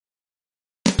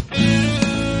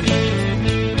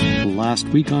Last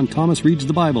week on Thomas Reads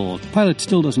the Bible, Pilate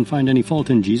still doesn't find any fault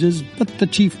in Jesus, but the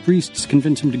chief priests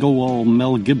convince him to go all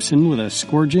Mel Gibson with a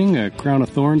scourging, a crown of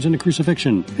thorns, and a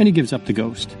crucifixion, and he gives up the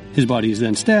ghost. His body is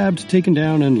then stabbed, taken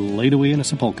down, and laid away in a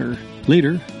sepulchre.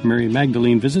 Later, Mary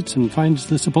Magdalene visits and finds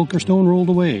the sepulchre stone rolled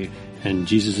away, and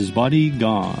Jesus' body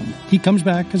gone. He comes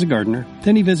back as a gardener.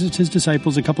 Then he visits his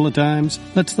disciples a couple of times,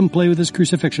 lets them play with his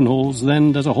crucifixion holes,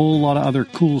 then does a whole lot of other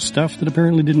cool stuff that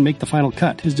apparently didn't make the final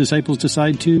cut. His disciples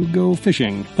decide to go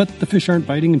fishing, but the fish aren't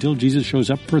biting until Jesus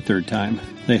shows up for a third time.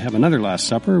 They have another Last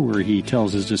Supper where he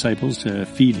tells his disciples to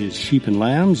feed his sheep and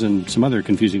lambs and some other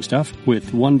confusing stuff,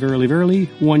 with one verily verily,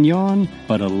 one yawn,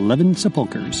 but 11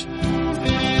 sepulchres.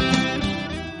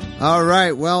 All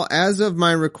right. Well, as of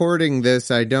my recording this,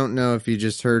 I don't know if you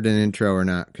just heard an intro or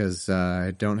not, because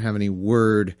I don't have any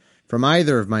word from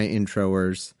either of my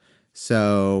introers.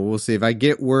 So we'll see. If I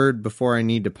get word before I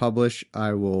need to publish,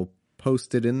 I will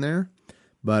post it in there.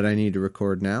 But I need to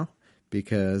record now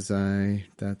because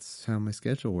that's how my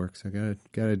schedule works. I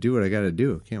gotta do what I gotta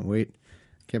do. Can't wait.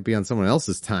 Can't be on someone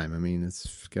else's time. I mean,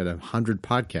 it's got 100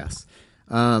 podcasts.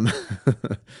 All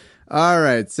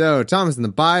right. So Thomas in the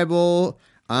Bible.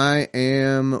 I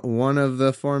am one of the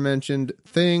aforementioned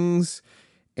things,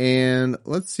 and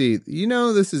let's see,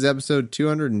 this is episode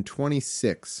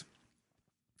 226.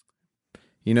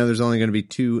 There's only going to be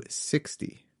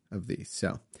 260 of these,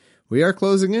 so we are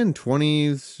closing in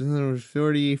 20,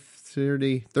 30,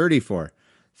 34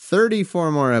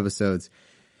 more episodes,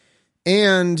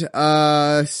 and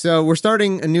so we're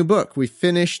starting a new book. We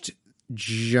finished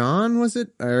John, was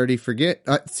it? I already forget.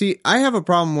 See, I have a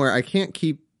problem where I can't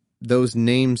keep those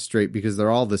names straight because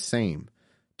they're all the same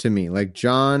to me. Like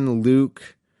John,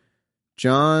 Luke,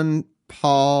 John,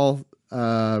 Paul,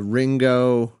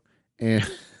 Ringo, and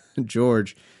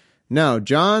George. No,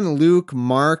 John, Luke,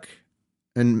 Mark,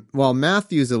 and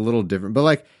Matthew's a little different,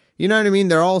 but you know what I mean?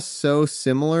 They're all so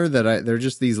similar that they're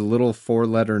just these little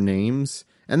 4-letter names.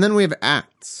 And then we have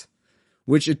Acts,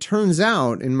 which it turns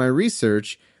out in my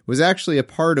research was actually a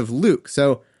part of Luke.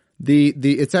 So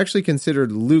it's actually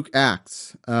considered Luke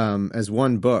Acts as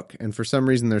one book, and for some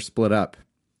reason they're split up.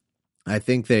 I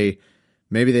think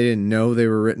maybe they didn't know they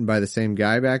were written by the same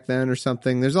guy back then or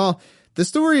something. The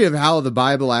story of how the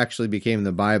Bible actually became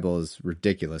the Bible is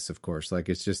ridiculous, of course.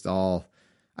 It's just all,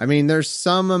 there's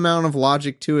some amount of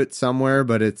logic to it somewhere,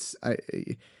 but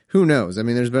who knows?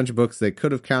 There's a bunch of books they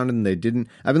could have counted and they didn't.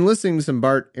 I've been listening to some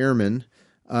Bart Ehrman,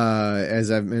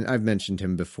 as I've mentioned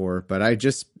him before, but I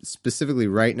just specifically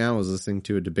right now was listening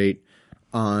to a debate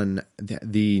on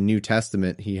the New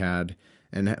Testament he had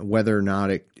and whether or not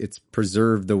it's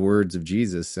preserved the words of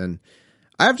Jesus. And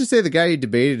I have to say the guy he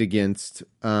debated against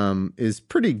is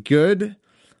pretty good,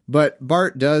 but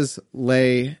Bart does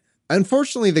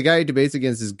unfortunately, the guy he debates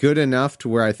against is good enough to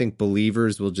where I think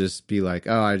believers will just be like,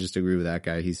 oh, I just agree with that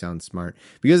guy. He sounds smart,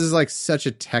 because it's such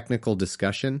a technical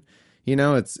discussion.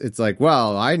 It's like,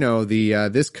 well, I know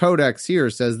this codex here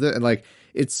says that, and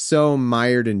it's so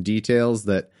mired in details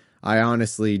that I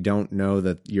honestly don't know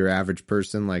that your average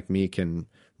person like me can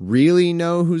really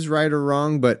know who's right or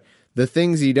wrong. But the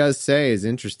things he does say is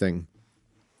interesting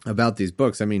about these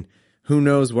books. Who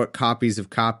knows what copies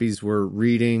of copies we're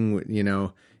reading,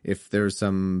 if there's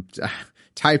some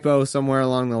typo somewhere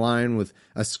along the line with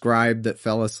a scribe that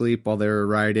fell asleep while they were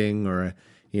writing, or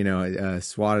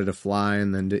swatted a fly,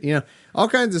 and then, all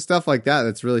kinds of stuff like that.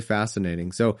 That's really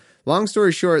fascinating. So long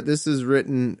story short, this is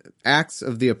written, Acts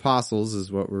of the Apostles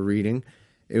is what we're reading.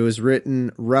 It was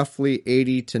written roughly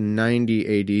 80 to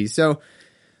 90 AD. So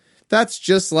that's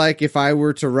just like if I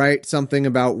were to write something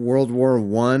about World War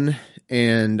I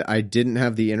and I didn't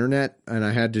have the internet and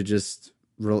I had to just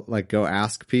go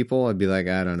ask people, I'd be like,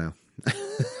 I don't know.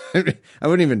 I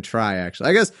wouldn't even try, actually.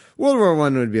 I guess World War I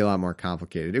would be a lot more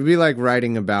complicated. It'd be like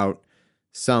writing about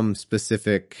some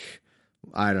specific,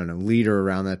 leader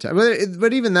around that time.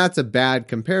 But even that's a bad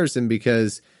comparison,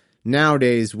 because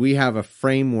nowadays we have a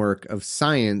framework of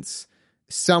science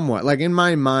somewhat. In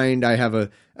my mind, I have a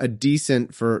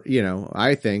decent,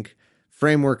 I think,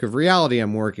 framework of reality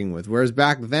I'm working with. Whereas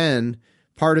back then,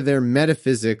 part of their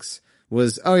metaphysics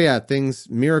was, oh yeah,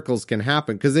 miracles can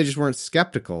happen, because they just weren't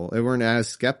skeptical. They weren't as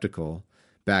skeptical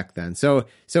back then. So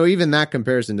even that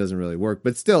comparison doesn't really work.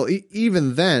 But still,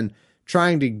 even then,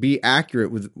 trying to be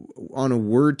accurate on a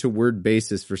word-to-word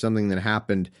basis for something that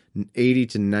happened 80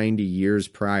 to 90 years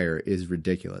prior is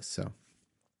ridiculous. So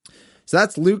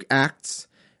that's Luke Acts.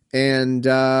 And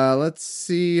let's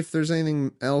see if there's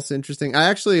anything else interesting. I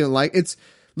actually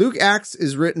Luke Acts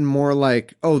is written more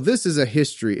like, oh, this is a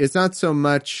history. It's not so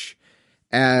much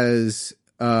as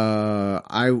a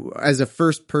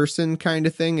first person kind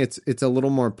of thing. It's a little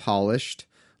more polished.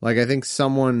 Like I think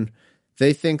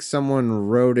they think someone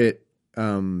wrote it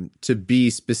to be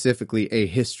specifically a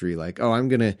history. Like, oh, I'm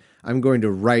going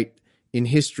to write in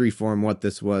history form what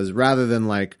this was, rather than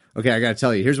like, okay, I got to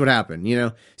tell you, here's what happened, you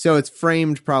know? So it's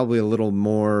framed probably a little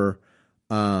more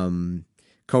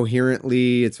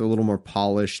coherently. It's a little more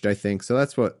polished, I think. So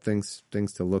that's what things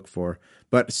to look for.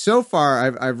 But so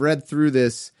far, I've read through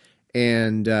this,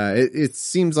 and it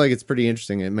seems like it's pretty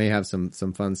interesting. It may have some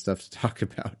fun stuff to talk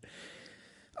about.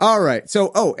 All right.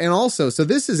 So, so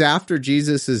this is after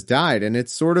Jesus has died, and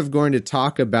it's sort of going to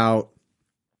talk about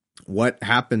what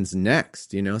happens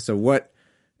next, you know? So what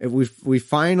if we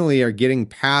finally are getting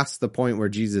past the point where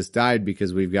Jesus died,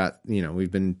 because we've got, you know,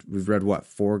 we've read what,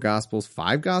 4 gospels,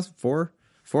 5 gospels, 4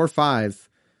 or 5.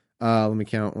 Let me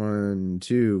count 1,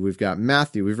 2. We've got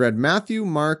Matthew. We've read Matthew,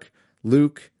 Mark,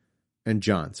 Luke, and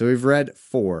John. So we've read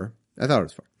 4. I thought it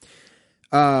was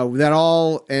 4. That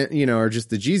all, you know, are just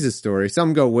the Jesus story.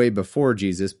 Some go way before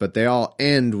Jesus, but they all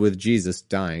end with Jesus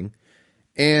dying.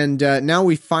 And now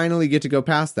we finally get to go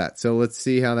past that. So let's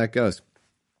see how that goes.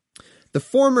 The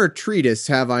former treatise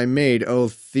have I made, O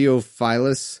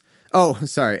Theophilus. Oh,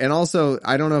 sorry. And also,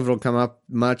 I don't know if it'll come up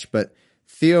much, but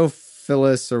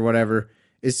Theophilus or whatever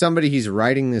is somebody he's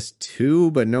writing this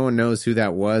to, but no one knows who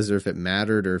that was, or if it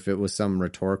mattered, or if it was some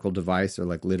rhetorical device or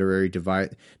like literary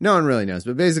device. No one really knows.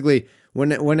 But basically,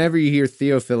 whenever you hear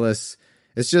Theophilus,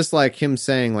 it's just like him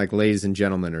saying like ladies and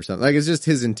gentlemen or something. Like it's just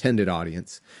his intended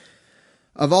audience.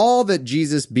 Of all that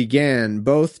Jesus began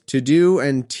both to do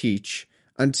and teach,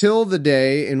 until the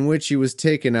day in which he was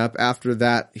taken up, after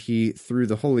that he, through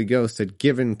the Holy Ghost, had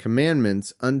given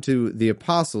commandments unto the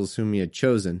apostles whom he had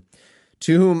chosen,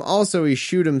 to whom also he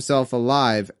shewed himself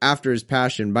alive after his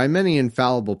passion by many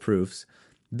infallible proofs,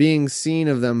 being seen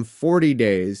of them 40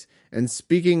 days, and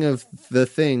speaking of the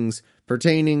things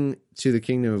pertaining to the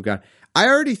kingdom of God. I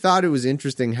already thought it was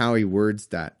interesting how he words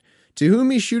that. To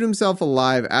whom he shewed himself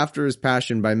alive after his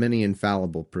passion by many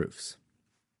infallible proofs.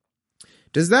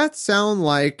 Does that sound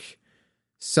like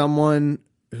someone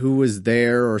who was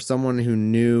there, or someone who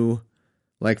knew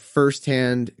like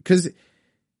firsthand? Because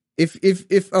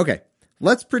if okay,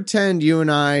 let's pretend you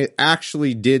and I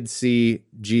actually did see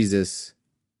Jesus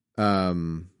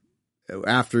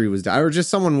after he was dead, or just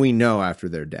someone we know after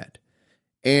they're dead.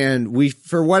 And we,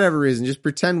 for whatever reason, just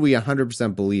pretend we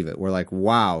 100% believe it. We're like,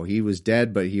 wow, he was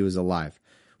dead, but he was alive.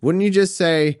 Wouldn't you just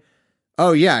say,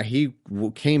 oh yeah, he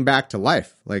came back to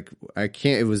life. Like,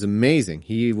 it was amazing.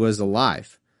 He was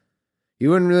alive.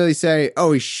 You wouldn't really say,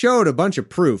 oh, he showed a bunch of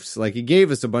proofs. Like, he gave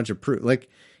us a bunch of proof. Like,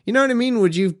 you know what I mean?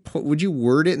 Would you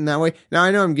word it in that way? Now, I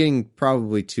know I'm getting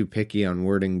probably too picky on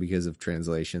wording because of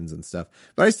translations and stuff,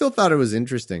 but I still thought it was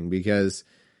interesting because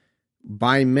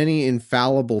by many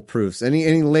infallible proofs, and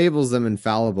he labels them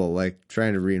infallible, like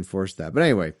trying to reinforce that. But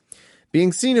anyway,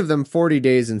 being seen of them 40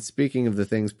 days, and speaking of the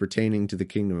things pertaining to the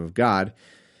kingdom of God,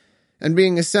 and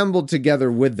being assembled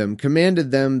together with them, commanded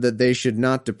them that they should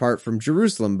not depart from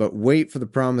Jerusalem, but wait for the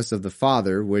promise of the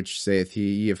Father, which saith he,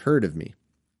 ye have heard of me.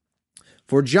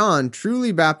 For John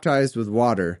truly baptized with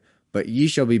water, but ye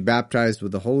shall be baptized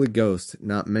with the Holy Ghost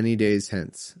not many days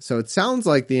hence. So it sounds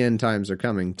like the end times are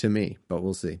coming to me, but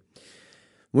we'll see.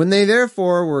 When they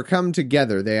therefore were come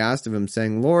together, they asked of him,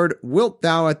 saying, Lord, wilt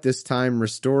thou at this time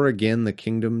restore again the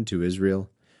kingdom to Israel?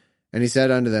 And he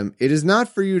said unto them, It is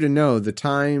not for you to know the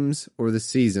times or the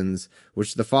seasons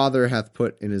which the Father hath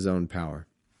put in his own power.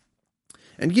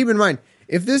 And keep in mind,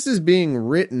 if this is being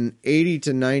written 80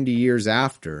 to 90 years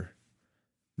after,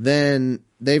 then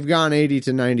they've gone 80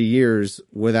 to 90 years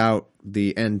without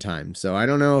the end time. So I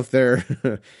don't know if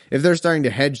they're starting to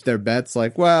hedge their bets,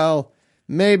 like, well,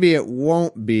 maybe it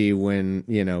won't be when,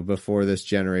 before this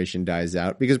generation dies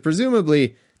out, because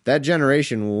presumably that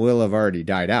generation will have already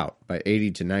died out by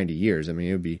 80 to 90 years. I mean,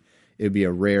 it would be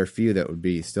a rare few that would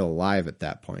be still alive at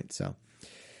that point. So,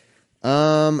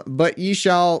 but ye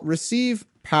shall receive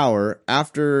power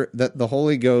after that the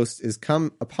Holy Ghost is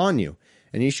come upon you,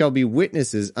 and ye shall be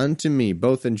witnesses unto me,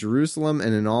 both in Jerusalem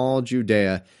and in all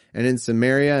Judea and in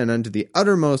Samaria and unto the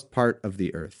uttermost part of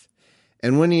the earth.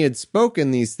 And when he had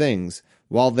spoken these things,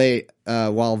 while they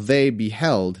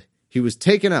beheld, he was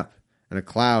taken up, and a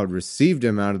cloud received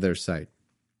him out of their sight.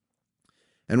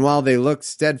 And while they looked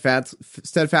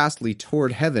steadfastly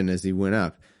toward heaven as he went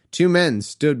up, 2 men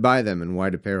stood by them in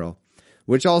white apparel,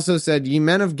 which also said, Ye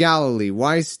men of Galilee,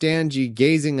 why stand ye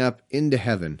gazing up into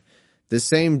heaven? The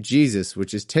same Jesus,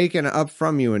 which is taken up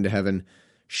from you into heaven,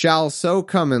 shall so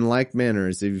come in like manner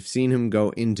as you've seen him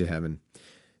go into heaven.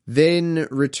 Then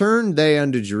returned they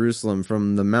unto Jerusalem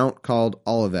from the mount called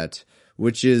Olivet,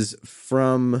 which is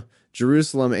from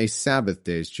Jerusalem a Sabbath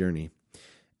day's journey.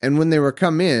 And when they were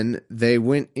come in, they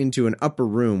went into an upper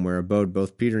room where abode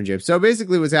both Peter and James. So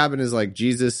basically what's happened is like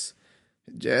Jesus,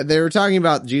 they were talking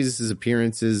about Jesus's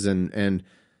appearances and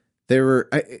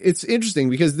it's interesting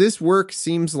because this work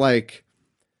seems like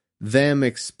them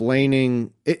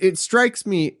explaining, it strikes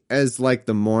me as like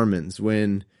the Mormons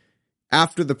when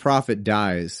after the prophet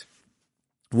dies,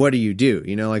 what do?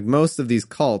 You know, like most of these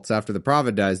cults after the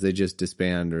prophet dies, they just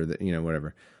disband or,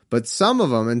 whatever. But some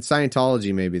of them, and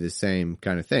Scientology may be the same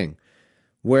kind of thing,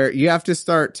 where you have to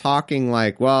start talking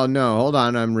like, well, no, hold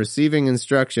on, I'm receiving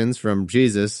instructions from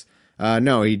Jesus.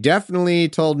 No, he definitely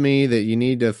told me that you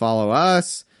need to follow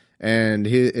us, and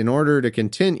in order to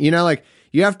continue, like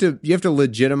you have to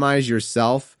legitimize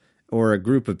yourself or a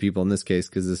group of people in this case,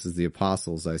 because this is the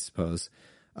apostles, I suppose,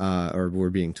 or we're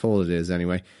being told it is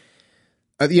anyway.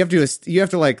 You have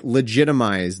to like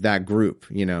legitimize that group,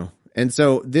 And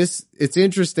so it's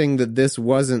interesting that this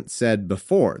wasn't said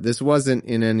before. This wasn't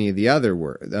in any of the other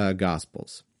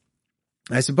Gospels.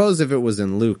 I suppose if it was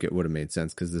in Luke, it would have made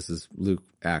sense because Luke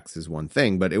Acts is one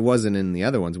thing, but it wasn't in the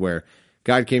other ones where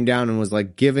God came down and was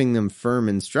like giving them firm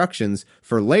instructions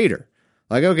for later.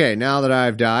 Like, okay, now that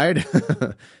I've died,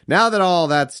 now that all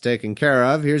that's taken care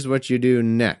of, here's what you do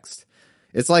next.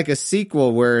 It's like a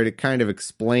sequel where it kind of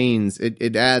explains,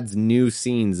 it adds new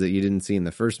scenes that you didn't see in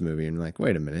the first movie. And you're like,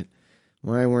 wait a minute.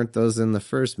 Why weren't those in the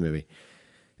first movie?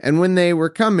 And when they were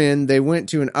come in, they went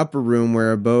to an upper room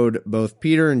where abode both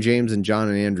Peter and James and John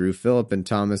and Andrew, Philip and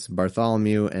Thomas,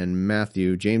 Bartholomew and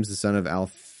Matthew, James the son of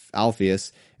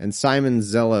Alphaeus, and Simon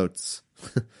Zelotes,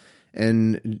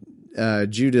 and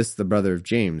Judas the brother of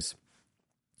James.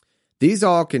 These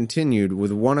all continued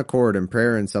with one accord in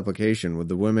prayer and supplication with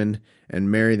the women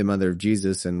and Mary the mother of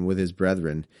Jesus and with his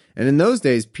brethren. And in those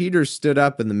days Peter stood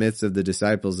up in the midst of the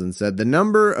disciples and said, the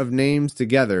number of names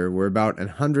together were about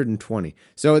 120.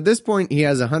 So at this point he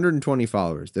has 120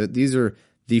 followers. These are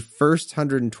the first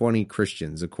 120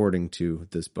 Christians according to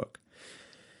this book.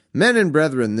 Men and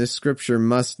brethren, this scripture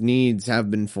must needs have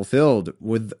been fulfilled,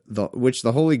 which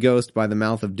the Holy Ghost by the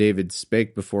mouth of David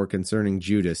spake before concerning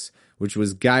Judas, which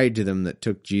was guide to them that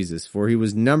took Jesus. For he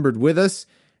was numbered with us,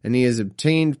 and he has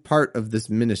obtained part of this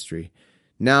ministry.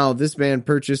 Now this man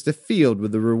purchased a field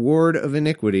with the reward of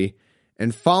iniquity,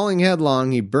 and falling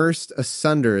headlong, he burst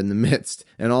asunder in the midst,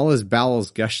 and all his bowels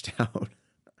gushed out.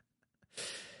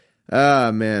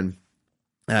 Ah, man.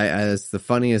 It's the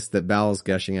funniest that bowels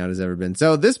gushing out has ever been.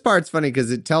 So this part's funny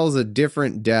because it tells a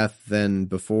different death than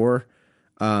before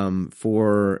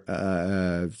for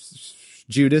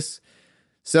Judas.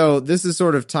 So this is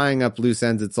sort of tying up loose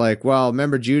ends. It's like, well,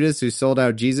 remember Judas who sold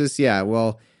out Jesus? Yeah,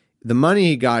 well, the money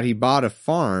he got, he bought a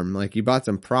farm, like he bought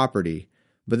some property,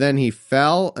 but then he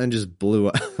fell and just blew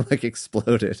up, like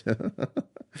exploded.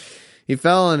 He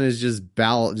fell and his just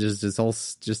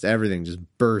everything just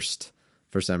burst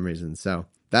for some reason. So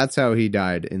that's how he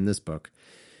died in this book.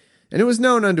 And it was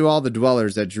known unto all the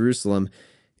dwellers at Jerusalem,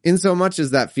 insomuch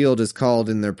as that field is called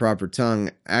in their proper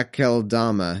tongue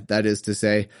Akeldama, that is to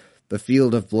say, the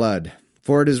field of blood.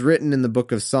 For it is written in the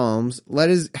book of Psalms, let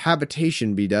his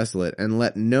habitation be desolate, and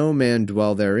let no man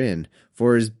dwell therein.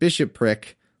 For his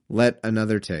bishopric let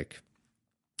another take.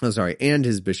 And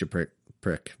his bishopric,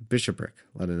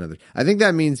 let another. I think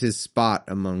that means his spot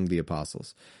among the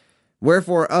apostles.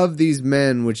 Wherefore of these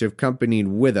men which have companied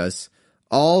with us,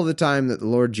 all the time that the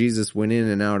Lord Jesus went in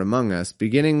and out among us,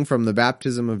 beginning from the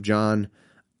baptism of John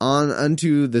on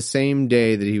unto the same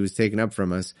day that he was taken up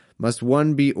from us, must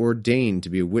one be ordained to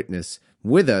be a witness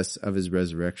with us of his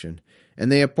resurrection.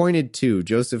 And they appointed two,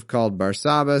 Joseph called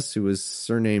Barsabbas, who was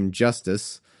surnamed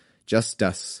Justus,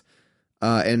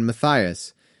 and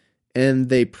Matthias. And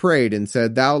they prayed and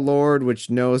said, Thou, Lord, which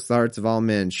knowest the hearts of all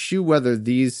men, shew whether of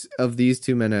these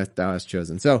two men thou hast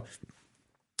chosen. So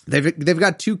they've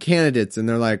got two candidates, and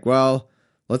they're like, well,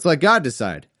 let's let God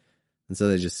decide. And so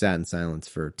they just sat in silence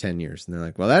for 10 years. And they're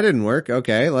like, well, that didn't work.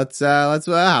 Okay, let's how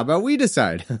about we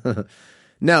decide?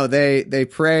 No, they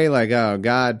pray like, oh,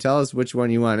 God, tell us which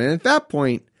one you want. And at that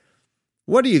point,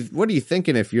 what are you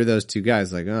thinking if you're those two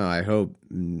guys? Like, oh, I hope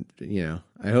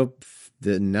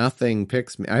that nothing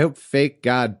picks me. I hope fake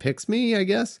God picks me, I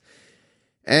guess.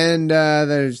 And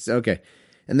there's okay.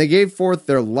 And they gave forth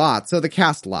their lots. So they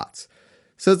cast lots.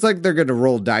 So it's like they're going to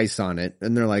roll dice on it.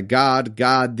 And they're like, God,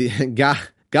 guide these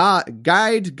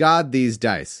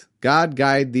dice. God,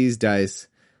 guide these dice.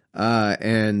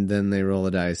 And then they roll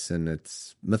a dice, and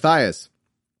it's Matthias.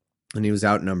 And he was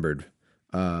outnumbered.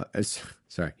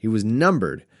 He was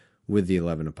numbered with the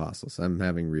 11 apostles. I'm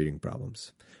having reading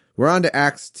problems. We're on to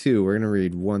Acts 2. We're going to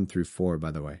read 1 through 4,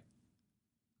 by the way.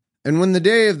 And when the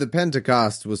day of the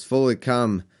Pentecost was fully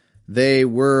come, they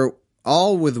were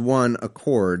all with one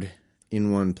accord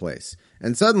in one place.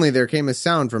 And suddenly there came a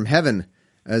sound from heaven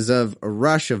as of a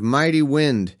rush of mighty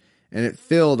wind, and it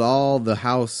filled all the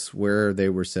house where they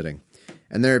were sitting.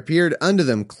 And there appeared unto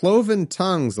them cloven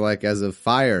tongues like as of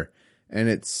fire, and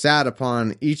it sat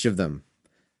upon each of them.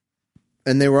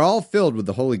 And they were all filled with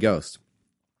the Holy Ghost,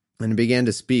 and began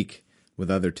to speak with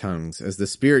other tongues, as the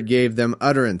Spirit gave them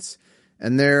utterance.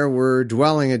 And there were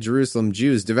dwelling at Jerusalem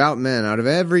Jews, devout men, out of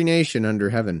every nation under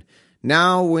heaven.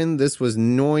 Now when this was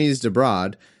noised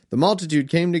abroad, the multitude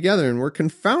came together and were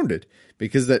confounded,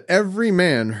 because that every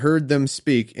man heard them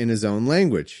speak in his own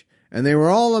language. And they were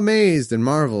all amazed and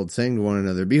marveled, saying to one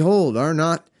another, Behold, are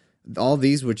not all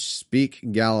these which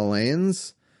speak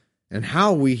Galileans? And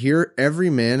how we hear every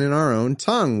man in our own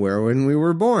tongue, wherein we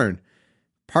were born.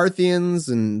 Parthians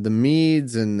and the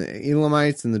Medes and the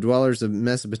Elamites and the dwellers of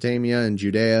Mesopotamia and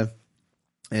Judea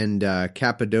and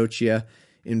Cappadocia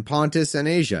in Pontus and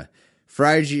Asia,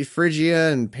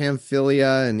 Phrygia and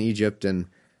Pamphylia and Egypt and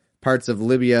parts of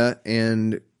Libya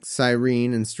and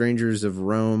Cyrene and strangers of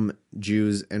Rome,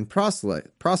 Jews and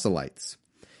proselytes.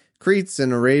 Cretes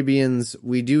and Arabians,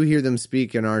 we do hear them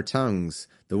speak in our tongues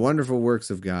the wonderful works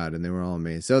of God, and they were all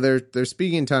amazed. So they're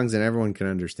speaking in tongues and everyone can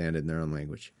understand it in their own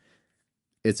language.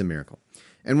 It's a miracle.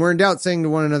 And were in doubt, saying to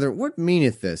one another, What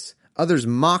meaneth this? Others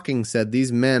mocking said,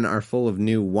 These men are full of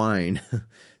new wine.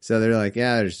 So they're like,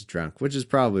 yeah, they're just drunk, which is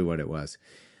probably what it was.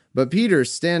 But Peter,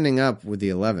 standing up with the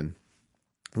 11,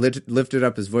 lifted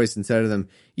up his voice and said to them,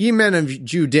 Ye men of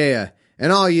Judea,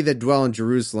 and all ye that dwell in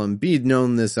Jerusalem, be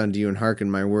known this unto you, and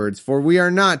hearken my words, for we are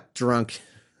not drunk.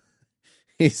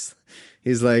 He's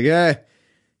like,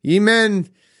 ye men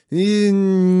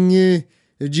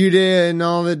of Judea and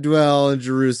all that dwell in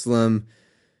Jerusalem,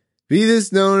 be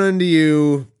this known unto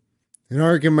you, and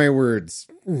hearken my words.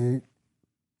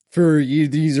 For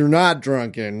these are not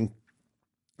drunken,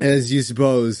 as you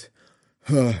suppose.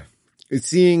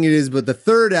 Seeing it is but the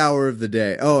third hour of the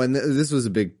day. Oh, and this was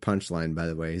a big punchline, by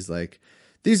the way. He's like,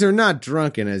 these are not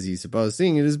drunken, as you suppose,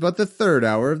 seeing it is but the third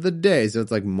hour of the day. So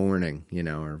it's like morning,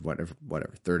 or whatever.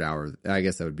 Third hour. I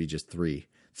guess that would be just 3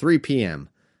 p.m.,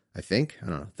 I think. I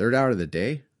don't know. Third hour of the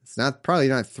day? It's probably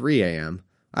not 3 a.m.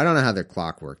 I don't know how their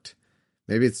clock worked.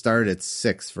 Maybe it started at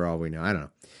 6 for all we know. I don't know.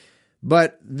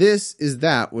 But this is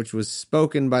that which was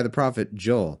spoken by the prophet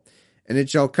Joel. And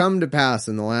it shall come to pass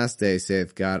in the last day,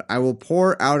 saith God, I will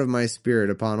pour out of my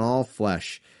spirit upon all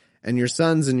flesh, and your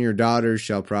sons and your daughters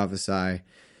shall prophesy,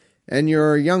 and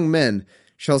your young men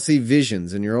shall see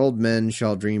visions, and your old men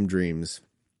shall dream dreams.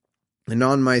 And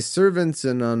on my servants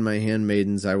and on my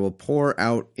handmaidens I will pour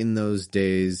out in those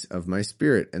days of my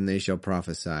spirit, and they shall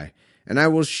prophesy. And I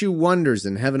will shew wonders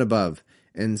in heaven above,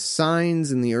 and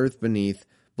signs in the earth beneath,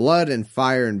 blood and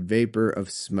fire and vapor of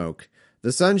smoke.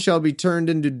 The sun shall be turned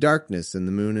into darkness, and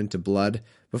the moon into blood,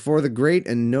 before the great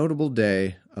and notable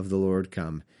day of the Lord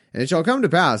come. And it shall come to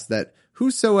pass that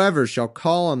whosoever shall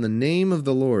call on the name of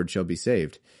the Lord shall be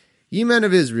saved. Ye men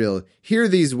of Israel, hear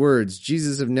these words,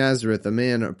 Jesus of Nazareth, a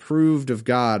man approved of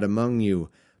God among you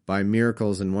by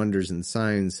miracles and wonders and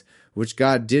signs, which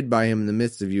God did by him in the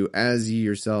midst of you, as ye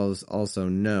yourselves also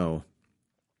know.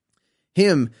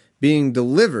 Him being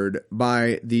delivered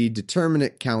by the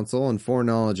determinate counsel and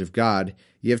foreknowledge of God,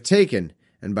 ye have taken,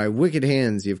 and by wicked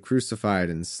hands ye have crucified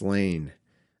and slain.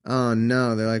 Oh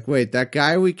no, they're like, wait, that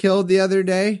guy we killed the other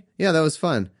day? Yeah, that was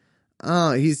fun.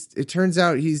 Oh, it turns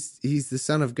out he's the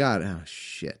Son of God. Oh,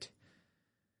 shit.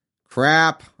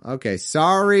 Crap. Okay,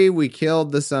 sorry we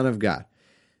killed the Son of God,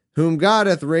 whom God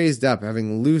hath raised up,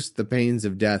 having loosed the pains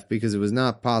of death, because it was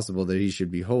not possible that he should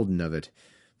be holden of it.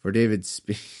 For David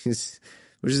speaks,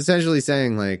 which is essentially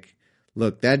saying, like,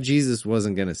 look, that Jesus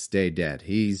wasn't going to stay dead.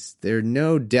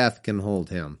 No death can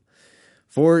hold him.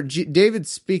 For David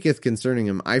speaketh concerning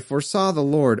him, I foresaw the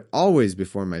Lord always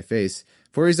before my face,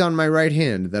 for he is on my right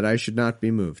hand, that I should not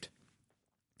be moved.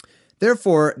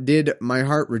 Therefore did my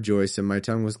heart rejoice, and my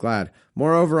tongue was glad.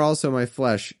 Moreover also my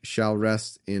flesh shall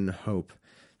rest in hope.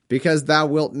 Because thou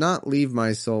wilt not leave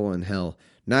my soul in hell,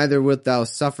 neither wilt thou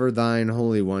suffer thine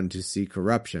Holy One to see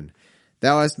corruption.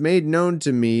 Thou hast made known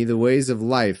to me the ways of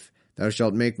life. Thou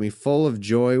shalt make me full of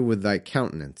joy with thy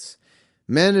countenance.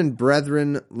 Men and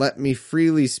brethren, let me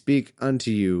freely speak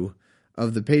unto you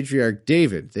of the patriarch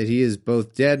David, that he is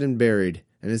both dead and buried,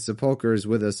 and his sepulchre is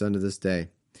with us unto this day.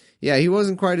 Yeah, he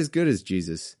wasn't quite as good as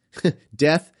Jesus.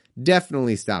 Death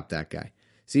definitely stopped that guy.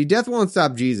 See, death won't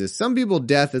stop Jesus. Some people,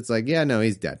 death, it's like, yeah, no,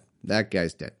 he's dead. That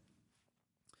guy's dead.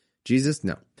 Jesus,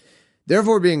 no.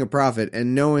 Therefore, being a prophet,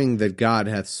 and knowing that God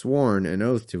hath sworn an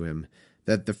oath to him,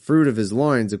 that the fruit of his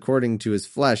loins, according to his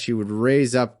flesh, he would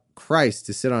raise up Christ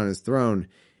to sit on his throne,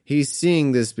 he,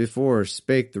 seeing this before,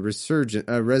 spake the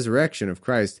resurrection of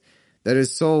Christ, that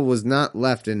his soul was not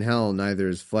left in hell, neither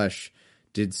his flesh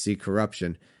did see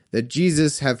corruption, that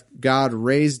Jesus hath God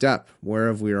raised up,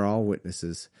 whereof we are all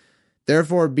witnesses.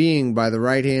 Therefore, being by the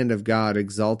right hand of God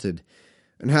exalted,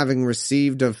 and having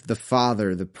received of the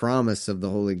Father the promise of the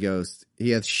Holy Ghost,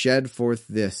 he hath shed forth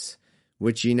this,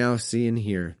 which ye now see and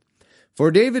hear.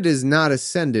 For David is not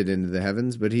ascended into the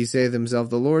heavens, but he saith himself,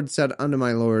 the Lord said unto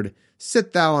my Lord,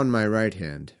 sit thou on my right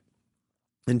hand,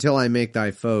 until I make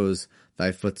thy foes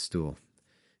thy footstool.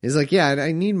 He's like, yeah,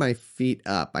 I need my feet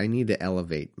up. I need to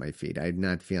elevate my feet.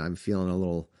 I'm feeling a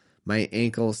little, my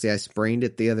ankle, see, I sprained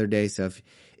it the other day, so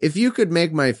if you could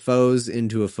make my foes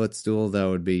into a footstool, that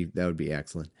would be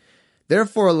excellent.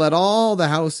 Therefore let all the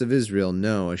house of Israel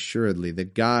know assuredly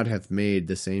that God hath made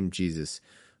the same Jesus,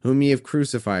 whom ye have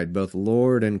crucified, both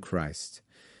Lord and Christ.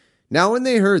 Now when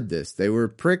they heard this, they were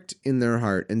pricked in their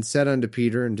heart, and said unto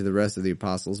Peter and to the rest of the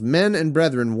apostles, Men and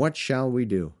brethren, what shall we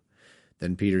do?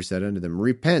 Then Peter said unto them,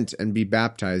 Repent and be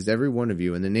baptized, every one of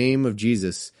you, in the name of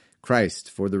Jesus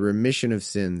Christ, for the remission of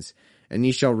sins, and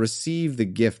ye shall receive the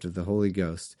gift of the Holy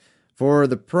Ghost. For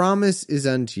the promise is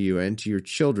unto you, and to your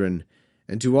children,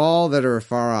 and to all that are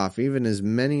afar off, even as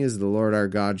many as the Lord our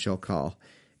God shall call.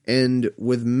 And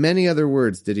with many other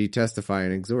words did he testify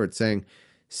and exhort, saying,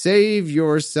 Save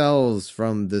yourselves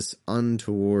from this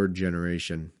untoward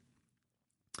generation.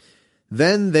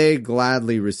 Then they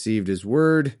gladly received his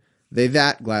word. They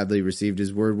that gladly received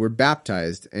his word were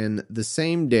baptized, and the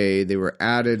same day they were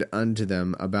added unto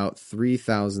them about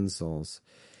 3,000 souls.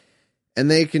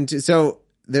 And they so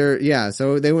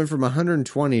they went from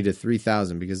 120 to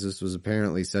 3,000 because this was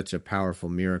apparently such a powerful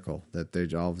miracle that they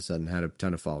all of a sudden had a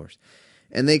ton of followers.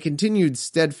 And they continued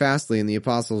steadfastly in the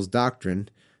apostles' doctrine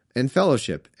and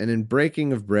fellowship, and in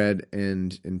breaking of bread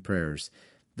and in prayers.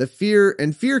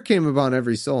 Fear came upon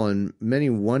every soul, and many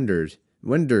wonders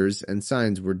and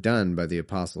signs were done by the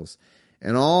apostles.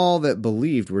 And all that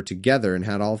believed were together and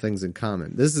had all things in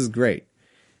common. This is great.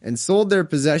 And sold their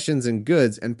possessions and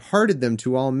goods, and parted them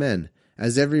to all men,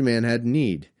 as every man had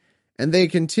need. And they,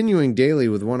 continuing daily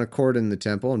with one accord in the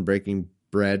temple, and breaking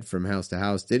bread from house to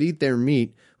house, did eat their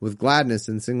meat with gladness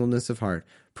and singleness of heart,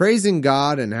 praising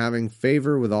God and having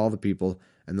favor with all the people.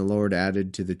 And the Lord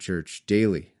added to the church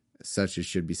daily such as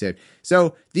should be saved.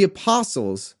 So the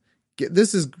apostles,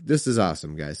 this is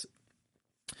awesome, guys.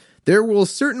 There will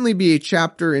certainly be a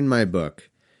chapter in my book,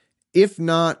 if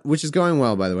not, which is going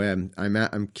well, by the way.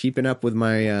 I'm keeping up with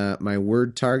my my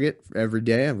word target every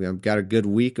day. I've got a good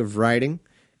week of writing,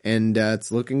 and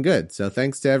it's looking good. So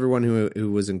thanks to everyone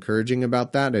who was encouraging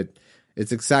about that.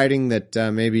 It's exciting that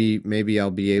maybe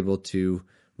I'll be able to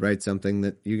write something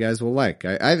that you guys will like.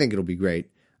 I think it'll be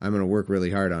great. I'm going to work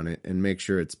really hard on it and make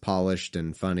sure it's polished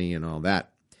and funny and all that.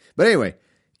 But anyway,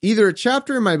 either a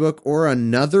chapter in my book or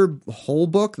another whole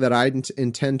book that I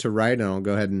intend to write, and I'll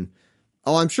go ahead and...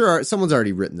 Oh, I'm sure someone's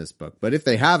already written this book, but if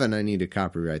they haven't, I need to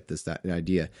copyright that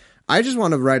idea. I just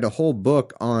want to write a whole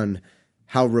book on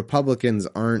how Republicans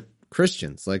aren't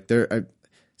Christians. Like,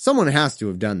 someone has to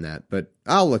have done that, but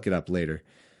I'll look it up later.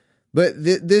 But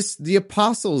the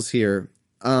apostles here,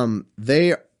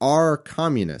 they are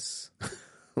communists.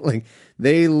 Like,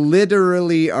 they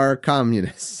literally are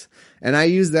communists. And I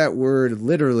use that word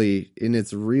literally in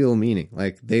its real meaning.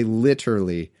 Like, they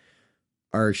literally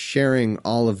are sharing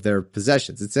all of their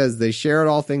possessions. It says they shared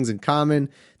all things in common.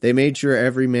 They made sure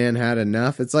every man had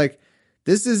enough. It's like,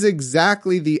 this is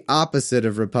exactly the opposite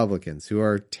of Republicans, who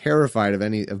are terrified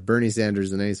of Bernie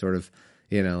Sanders and any sort of,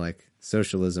 like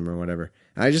socialism or whatever.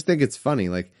 And I just think it's funny.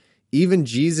 Like, even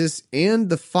Jesus and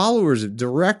the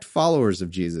direct followers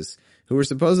of Jesus, who were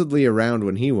supposedly around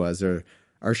when he was, are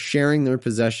sharing their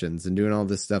possessions and doing all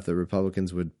this stuff that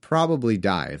Republicans would probably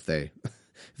die if they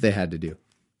had to do.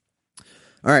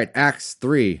 All right, Acts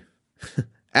 3.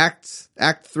 Act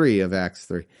 3 of Acts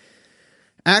 3.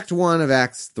 Act 1 of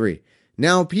Acts 3.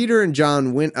 Now Peter and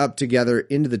John went up together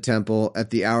into the temple at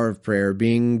the hour of prayer,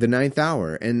 being the 9th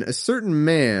hour, and a certain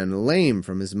man, lame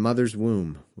from his mother's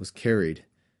womb, was carried.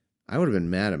 I would have been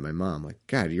mad at my mom. Like,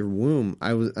 God, your womb,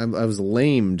 I was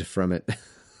lamed from it.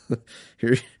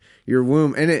 your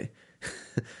womb. And it,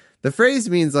 the phrase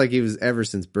means like he was ever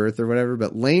since birth or whatever,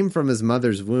 but lame from his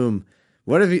mother's womb.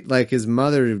 What if his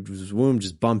mother's womb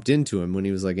just bumped into him when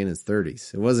he was like in his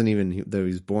 30s? It wasn't even though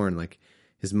he was born. Like,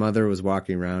 his mother was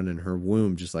walking around and her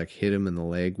womb just like hit him in the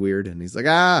leg weird. And he's like,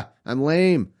 I'm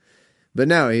lame. But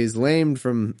no, he's lamed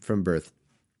from birth.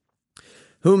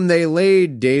 Whom they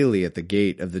laid daily at the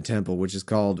gate of the temple, which is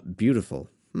called Beautiful,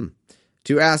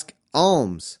 to ask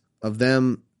alms of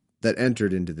them that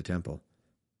entered into the temple.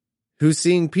 who,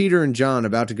 seeing Peter and John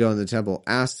about to go in the temple,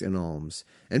 asked an alms.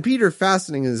 And Peter,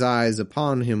 fastening his eyes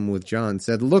upon him with John,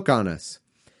 said, Look on us.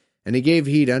 And he gave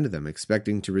heed unto them,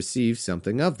 expecting to receive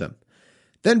something of them.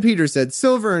 Then Peter said,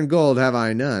 Silver and gold have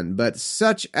I none, but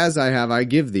such as I have I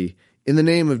give thee. In the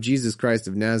name of Jesus Christ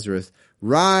of Nazareth,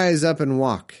 rise up and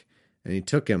walk. And he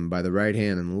took him by the right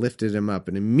hand and lifted him up,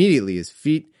 and immediately his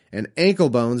feet and ankle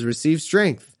bones received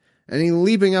strength. And he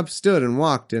leaping up stood and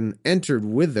walked, and entered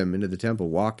with them into the temple,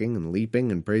 walking and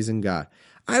leaping and praising God.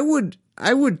 I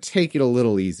would take it a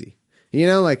little easy. You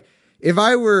know, like, if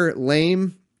I were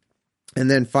lame and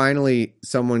then finally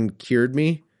someone cured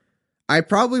me, I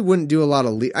probably wouldn't do a lot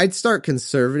of I'd start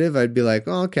conservative. I'd be like,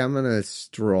 oh, okay, I'm going to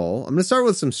stroll. I'm going to start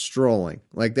with some strolling.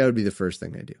 Like, that would be the first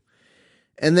thing I do.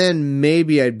 And then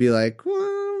maybe I'd be like,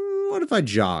 well, what if I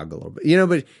jog a little bit? You know,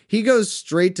 but he goes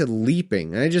straight to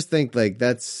leaping. And I just think, like,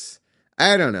 that's,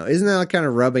 I don't know. Isn't that like kind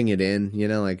of rubbing it in? You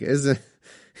know, like, isn't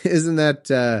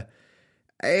that,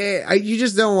 you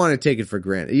just don't want to take it for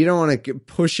granted. You don't want to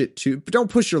push it don't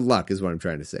push your luck is what I'm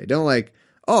trying to say. Don't like,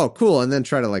 oh, cool, and then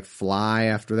try to like fly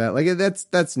after that. Like,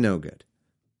 that's no good.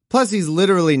 Plus, he's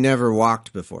literally never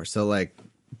walked before. So, like,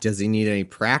 does he need any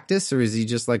practice, or is he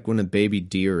just like when a baby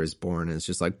deer is born and it's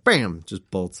just like, bam,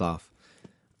 just bolts off?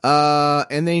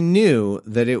 And they knew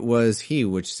that it was he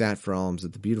which sat for alms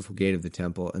at the beautiful gate of the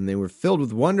temple, and they were filled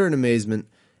with wonder and amazement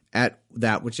at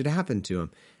that which had happened to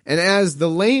him. And as the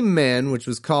lame man, which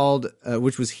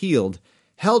was healed,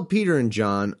 held Peter and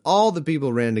John, all the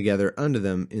people ran together unto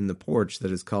them in the porch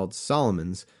that is called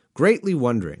Solomon's, greatly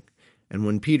wondering. And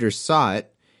when Peter saw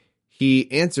it,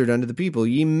 he answered unto the people,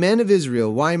 Ye men of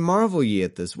Israel, why marvel ye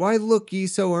at this? Why look ye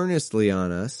so earnestly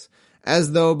on us,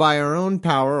 as though by our own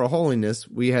power or holiness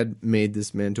we had made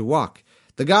this man to walk?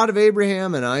 The God of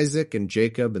Abraham and Isaac and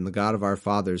Jacob and the God of our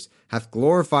fathers hath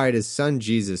glorified his son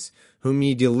Jesus, whom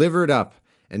ye delivered up,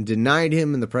 and denied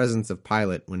him in the presence of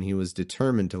Pilate when he was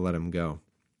determined to let him go.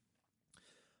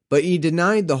 But ye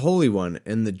denied the Holy One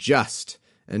and the just,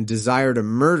 and desired a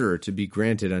murderer to be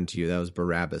granted unto you. That was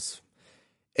Barabbas.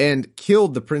 And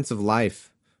killed the Prince of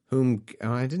Life, whom,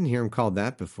 I didn't hear him called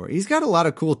that before. He's got a lot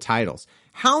of cool titles.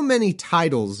 How many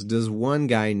titles does one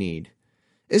guy need?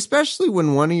 Especially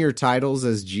when one of your titles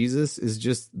as Jesus is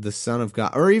just the Son of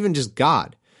God, or even just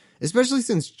God. Especially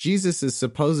since Jesus is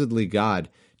supposedly God.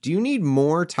 Do you need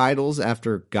more titles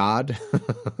after God?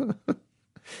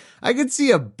 I could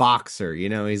see a boxer, you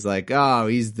know, he's like, oh,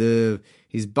 he's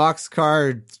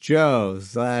Boxcar Joe /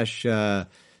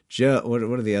 Joe, what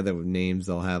are the other names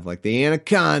they'll have? Like the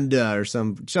Anaconda or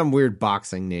some weird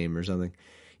boxing name or something.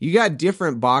 You got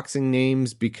different boxing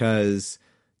names because,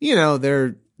 you know,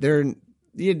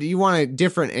 you want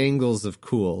different angles of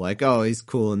cool. Like, oh, he's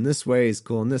cool in this way, he's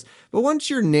cool in this. But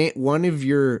once one of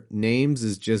your names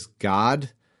is just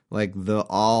God, like the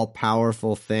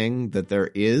all-powerful thing that there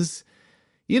is,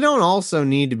 you don't also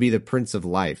need to be the Prince of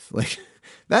Life. Like,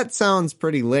 that sounds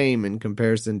pretty lame in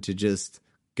comparison to just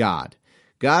God.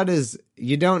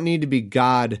 You don't need to be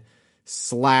God /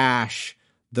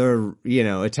 the, you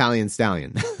know, Italian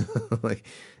stallion. Like,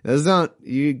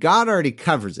 God already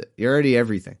covers it. You're already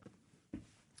everything.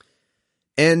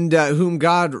 And whom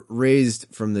God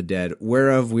raised from the dead,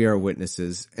 whereof we are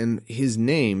witnesses, and his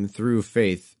name, through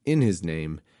faith in his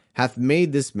name, hath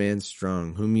made this man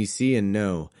strong, whom ye see and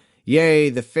know. Yea,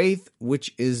 the faith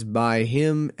which is by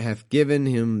him hath given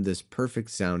him this perfect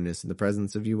soundness in the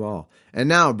presence of you all. And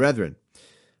now, brethren,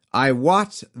 I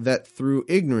wot that through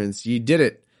ignorance ye did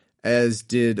it, as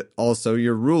did also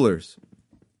your rulers.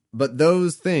 But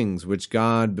those things which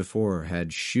God before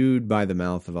had shewed by the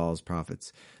mouth of all his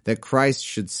prophets, that Christ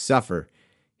should suffer,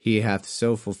 he hath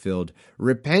so fulfilled.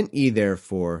 Repent ye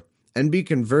therefore, and be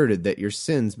converted, that your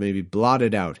sins may be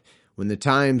blotted out, when the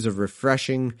times of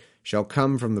refreshing shall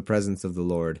come from the presence of the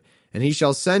Lord. And he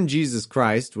shall send Jesus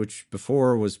Christ, which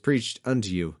before was preached unto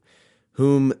you,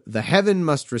 whom the heaven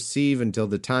must receive until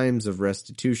the times of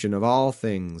restitution of all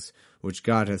things, which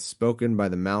God hath spoken by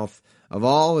the mouth of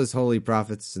all his holy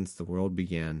prophets since the world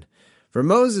began. For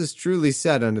Moses truly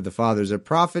said unto the fathers, A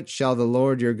prophet shall the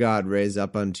Lord your God raise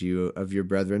up unto you of your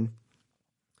brethren.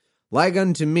 Like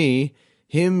unto me,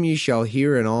 him ye shall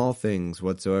hear in all things,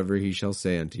 whatsoever he shall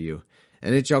say unto you.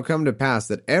 And it shall come to pass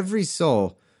that every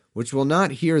soul which will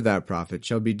not hear that prophet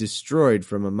shall be destroyed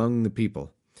from among the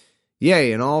people.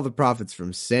 Yea, and all the prophets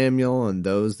from Samuel and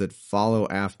those that follow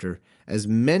after, as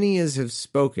many as have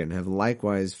spoken, have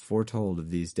likewise foretold of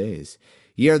these days.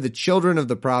 Ye are the children of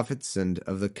the prophets, and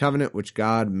of the covenant which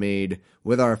God made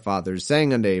with our fathers,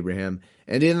 saying unto Abraham,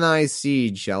 And in thy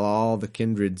seed shall all the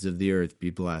kindreds of the earth be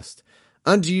blessed.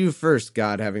 Unto you first,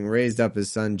 God, having raised up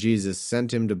his Son Jesus,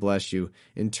 sent him to bless you,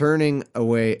 in turning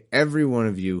away every one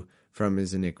of you from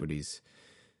his iniquities.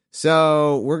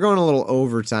 So we're going a little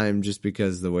overtime just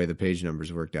because of the way the page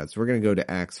numbers worked out. So we're going to go to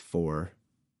Acts 4.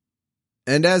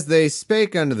 And as they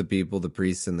spake unto the people, the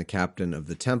priests and the captain of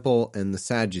the temple and the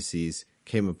Sadducees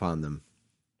came upon them,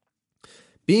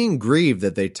 being grieved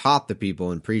that they taught the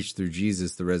people and preached through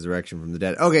Jesus the resurrection from the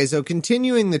dead. Okay, so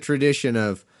continuing the tradition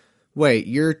of, wait,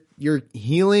 you're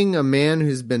healing a man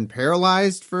who's been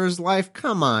paralyzed for his life?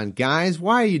 Come on, guys,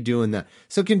 why are you doing that?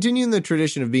 So continuing the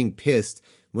tradition of being pissed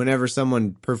whenever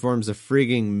someone performs a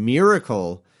frigging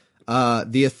miracle,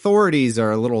 the authorities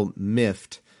are a little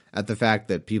miffed at the fact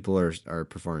that people are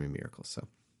performing miracles. So,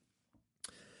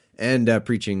 and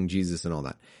preaching Jesus and all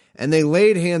that. And they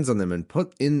laid hands on them and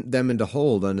put them into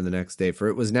hold unto the next day, for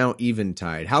it was now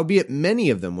eventide. Howbeit many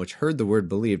of them which heard the word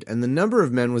believed, and the number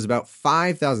of men was about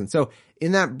 5,000. So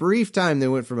in that brief time, they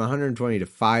went from 120 to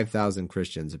 5,000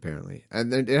 Christians, apparently.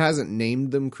 And it hasn't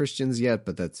named them Christians yet,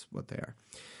 but that's what they are.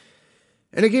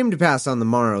 And it came to pass on the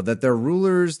morrow that their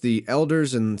rulers, the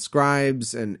elders and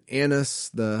scribes, and Annas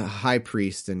the high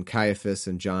priest, and Caiaphas,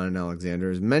 and John and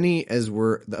Alexander, as many as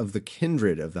were of the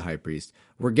kindred of the high priest,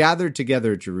 were gathered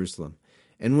together at Jerusalem.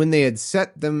 And when they had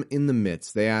set them in the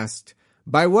midst, they asked,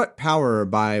 By what power or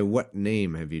by what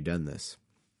name have you done this?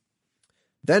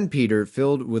 Then Peter,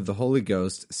 filled with the Holy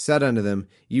Ghost, said unto them,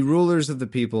 Ye rulers of the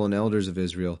people and elders of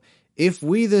Israel, if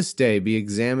we this day be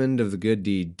examined of the good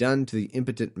deed done to the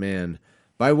impotent man,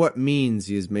 by what means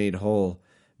he is made whole,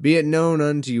 be it known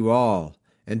unto you all,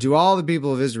 and to all the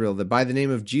people of Israel, that by the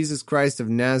name of Jesus Christ of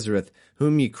Nazareth,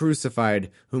 whom ye crucified,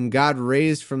 whom God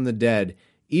raised from the dead,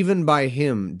 even by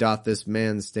him doth this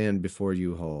man stand before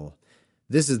you whole.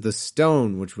 This is the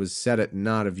stone which was set at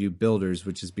naught of you builders,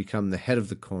 which has become the head of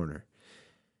the corner.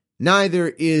 Neither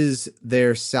is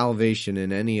there salvation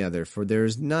in any other, for there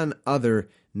is none other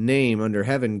name under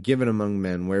heaven given among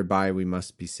men whereby we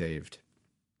must be saved.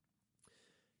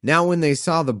 Now when they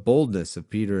saw the boldness of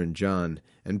Peter and John,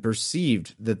 and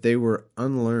perceived that they were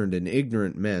unlearned and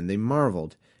ignorant men, they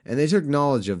marveled, and they took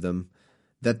knowledge of them,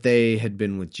 that they had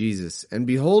been with Jesus. And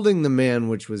beholding the man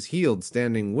which was healed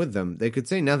standing with them, they could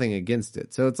say nothing against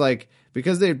it. So it's like,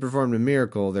 because they had performed a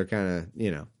miracle, they're kind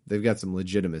of, they've got some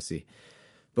legitimacy.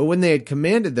 But when they had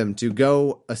commanded them to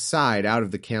go aside out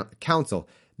of the council,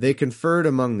 they conferred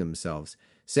among themselves,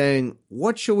 saying,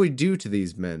 What shall we do to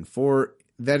these men? For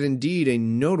that indeed a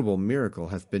notable miracle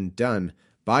hath been done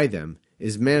by them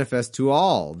is manifest to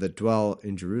all that dwell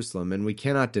in Jerusalem, and we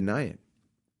cannot deny it.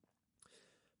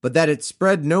 But that it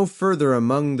spread no further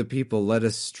among the people, let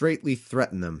us straitly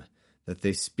threaten them, that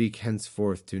they speak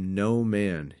henceforth to no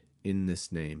man in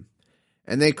this name.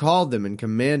 And they called them and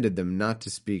commanded them not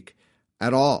to speak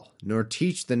at all, nor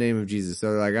teach the name of Jesus. So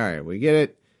they're like, all right, we get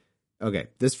it. Okay,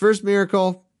 this first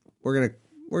miracle, we're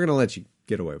gonna let you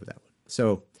get away with that one.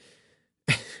 So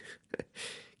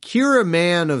cure a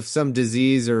man of some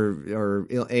disease or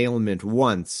ailment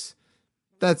once,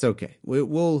 that's okay.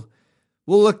 We'll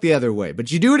look the other way.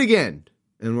 But you do it again,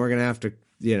 and we're gonna have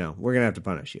to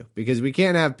punish you, because we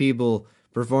can't have people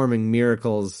performing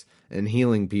miracles and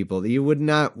healing people. You would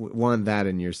not want that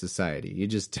in your society. You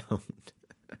just don't.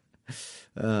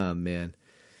 Oh, man.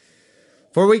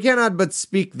 For we cannot but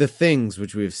speak the things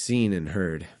which we have seen and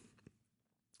heard.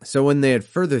 So when they had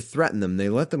further threatened them, they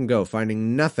let them go,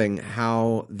 finding nothing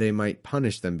how they might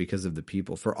punish them because of the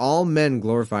people. For all men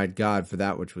glorified God for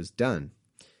that which was done.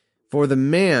 For the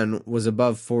man was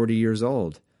above 40 years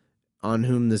old, on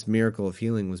whom this miracle of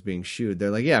healing was being shewed.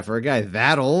 They're like, yeah, for a guy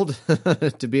that old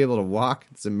to be able to walk,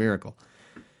 it's a miracle.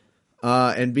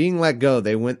 And being let go,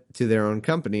 they went to their own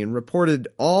company and reported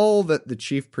all that the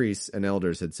chief priests and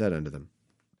elders had said unto them.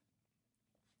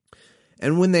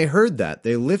 And when they heard that,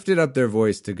 they lifted up their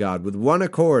voice to God with one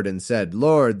accord and said,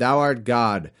 Lord, thou art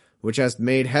God, which hast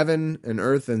made heaven and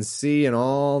earth and sea and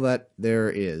all that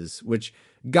there is, which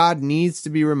God needs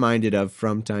to be reminded of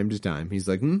from time to time. He's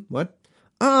like, what?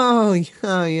 Oh,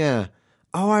 yeah.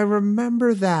 Oh, I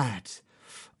remember that.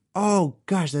 Oh,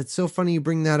 gosh, that's so funny you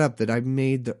bring that up, that I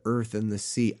made the earth and the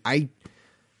sea. I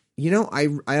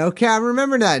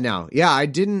remember that now. Yeah,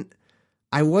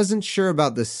 I wasn't sure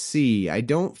about the sea. I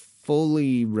don't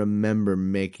fully remember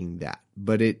making that,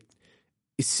 but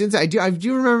since I do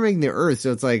remember making the earth,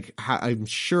 so it's like, I'm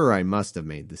sure I must have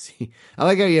made the sea. I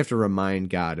like how you have to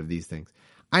remind God of these things.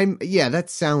 That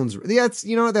sounds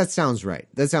right.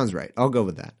 That sounds right. I'll go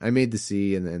with that. I made the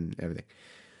sea and then everything.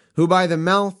 Who by the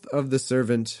mouth of thy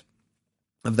servant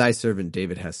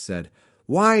David has said,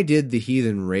 Why did the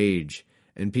heathen rage,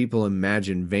 and people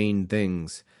imagine vain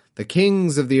things? The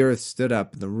kings of the earth stood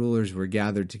up, and the rulers were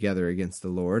gathered together against the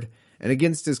Lord and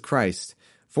against his Christ.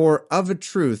 For of a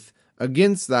truth,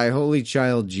 against thy holy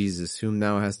child Jesus, whom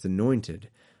thou hast anointed,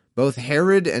 both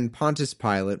Herod and Pontius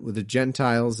Pilate, with the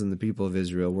Gentiles and the people of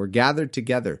Israel, were gathered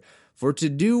together, for to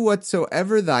do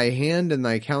whatsoever thy hand and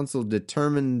thy counsel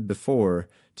determined before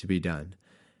to be done.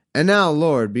 And now,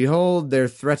 Lord, behold their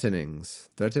threatenings,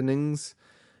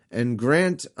 and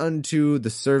grant unto the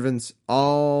servants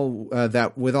all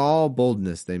that with all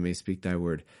boldness they may speak thy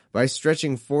word, by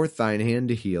stretching forth thine hand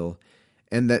to heal,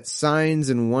 and that signs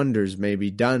and wonders may be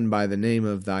done by the name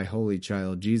of thy holy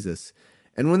child Jesus.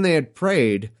 And when they had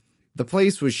prayed, the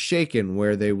place was shaken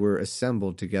where they were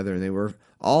assembled together, and they were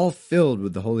all filled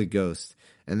with the Holy Ghost,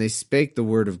 and they spake the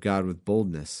word of God with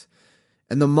boldness.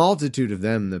 And the multitude of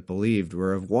them that believed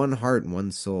were of one heart and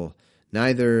one soul.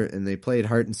 And they played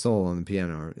heart and soul on the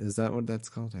piano. Is that what that's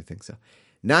called? I think so.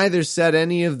 Neither said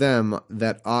any of them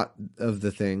that aught of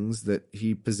the things that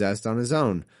he possessed on his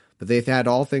own, but they had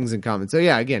all things in common. So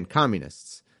yeah, again,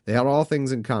 communists. They had all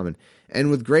things in common. And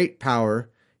with great power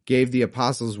gave the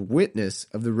apostles witness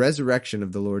of the resurrection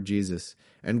of the Lord Jesus,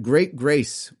 and great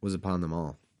grace was upon them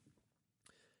all.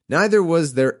 Neither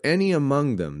was there any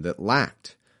among them that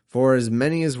lacked, for as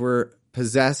many as were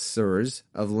possessors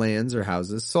of lands or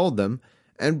houses sold them,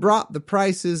 and brought the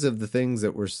prices of the things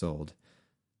that were sold,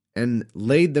 and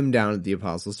laid them down at the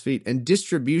apostles' feet. And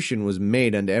distribution was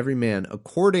made unto every man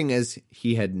according as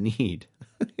he had need.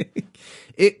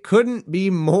 It couldn't be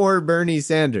more Bernie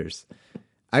Sanders.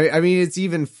 I mean, it's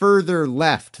even further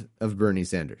left of Bernie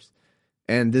Sanders.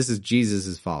 And this is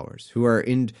Jesus' followers, who are,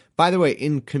 by the way,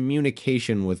 in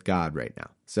communication with God right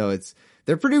now. So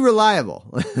they're pretty reliable.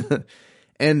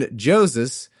 And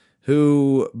Joseph,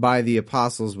 who by the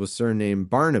apostles was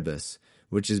surnamed Barnabas,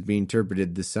 which is being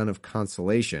interpreted the son of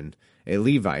consolation, a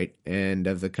Levite, and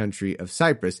of the country of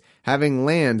Cyprus, having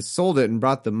land, sold it and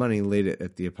brought the money, laid it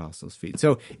at the apostles' feet.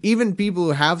 So even people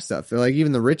who have stuff, they're like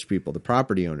even the rich people, the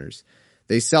property owners,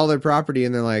 they sell their property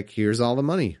and they're like, here's all the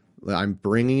money. I'm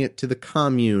bringing it to the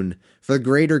commune for the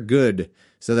greater good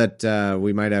so that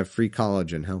we might have free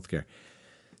college and healthcare.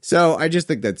 So I just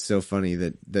think that's so funny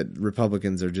that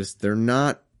Republicans are just, they're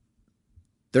not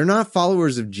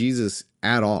followers of Jesus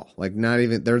at all. Like not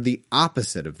even, they're the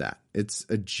opposite of that. It's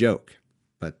a joke,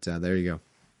 but there you go.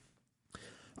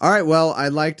 All right. Well,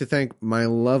 I'd like to thank my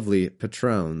lovely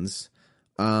patrons.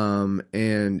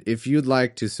 And if you'd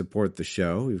like to support the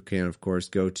show, you can of course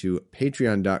go to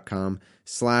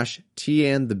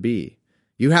patreon.com/TandTheBee.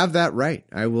 You have that right.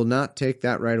 I will not take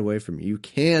that right away from you. You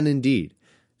can indeed.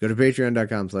 Go to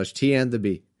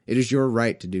patreon.com/TandTheBee. It is your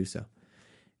right to do so.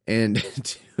 And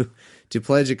to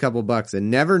pledge a couple bucks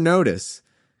and never notice,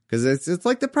 because it's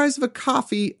like the price of a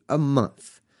coffee a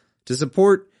month to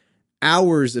support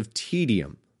hours of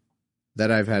tedium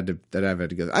that I've had to go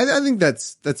through. I think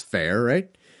that's fair, right?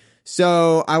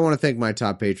 So I want to thank my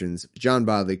top patrons: John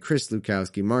Bodley, Chris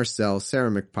Lukowski, Marcel,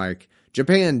 Sarah McPike,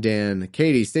 Japan Dan,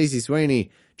 Katie, Stacy Swaney,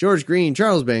 George Green,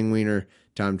 Charles Bangwiener,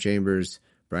 Tom Chambers,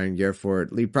 Brian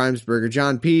Gerfort, Lee Primesberger,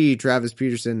 John P., Travis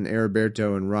Peterson,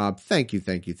 Araberto, and Rob. Thank you.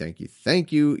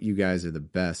 You guys are the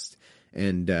best.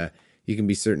 And you can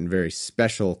be certain very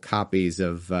special copies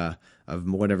of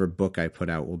whatever book I put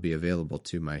out will be available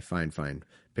to my fine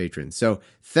patrons. So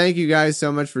thank you guys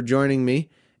so much for joining me,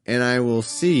 and I will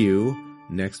see you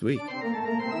next week.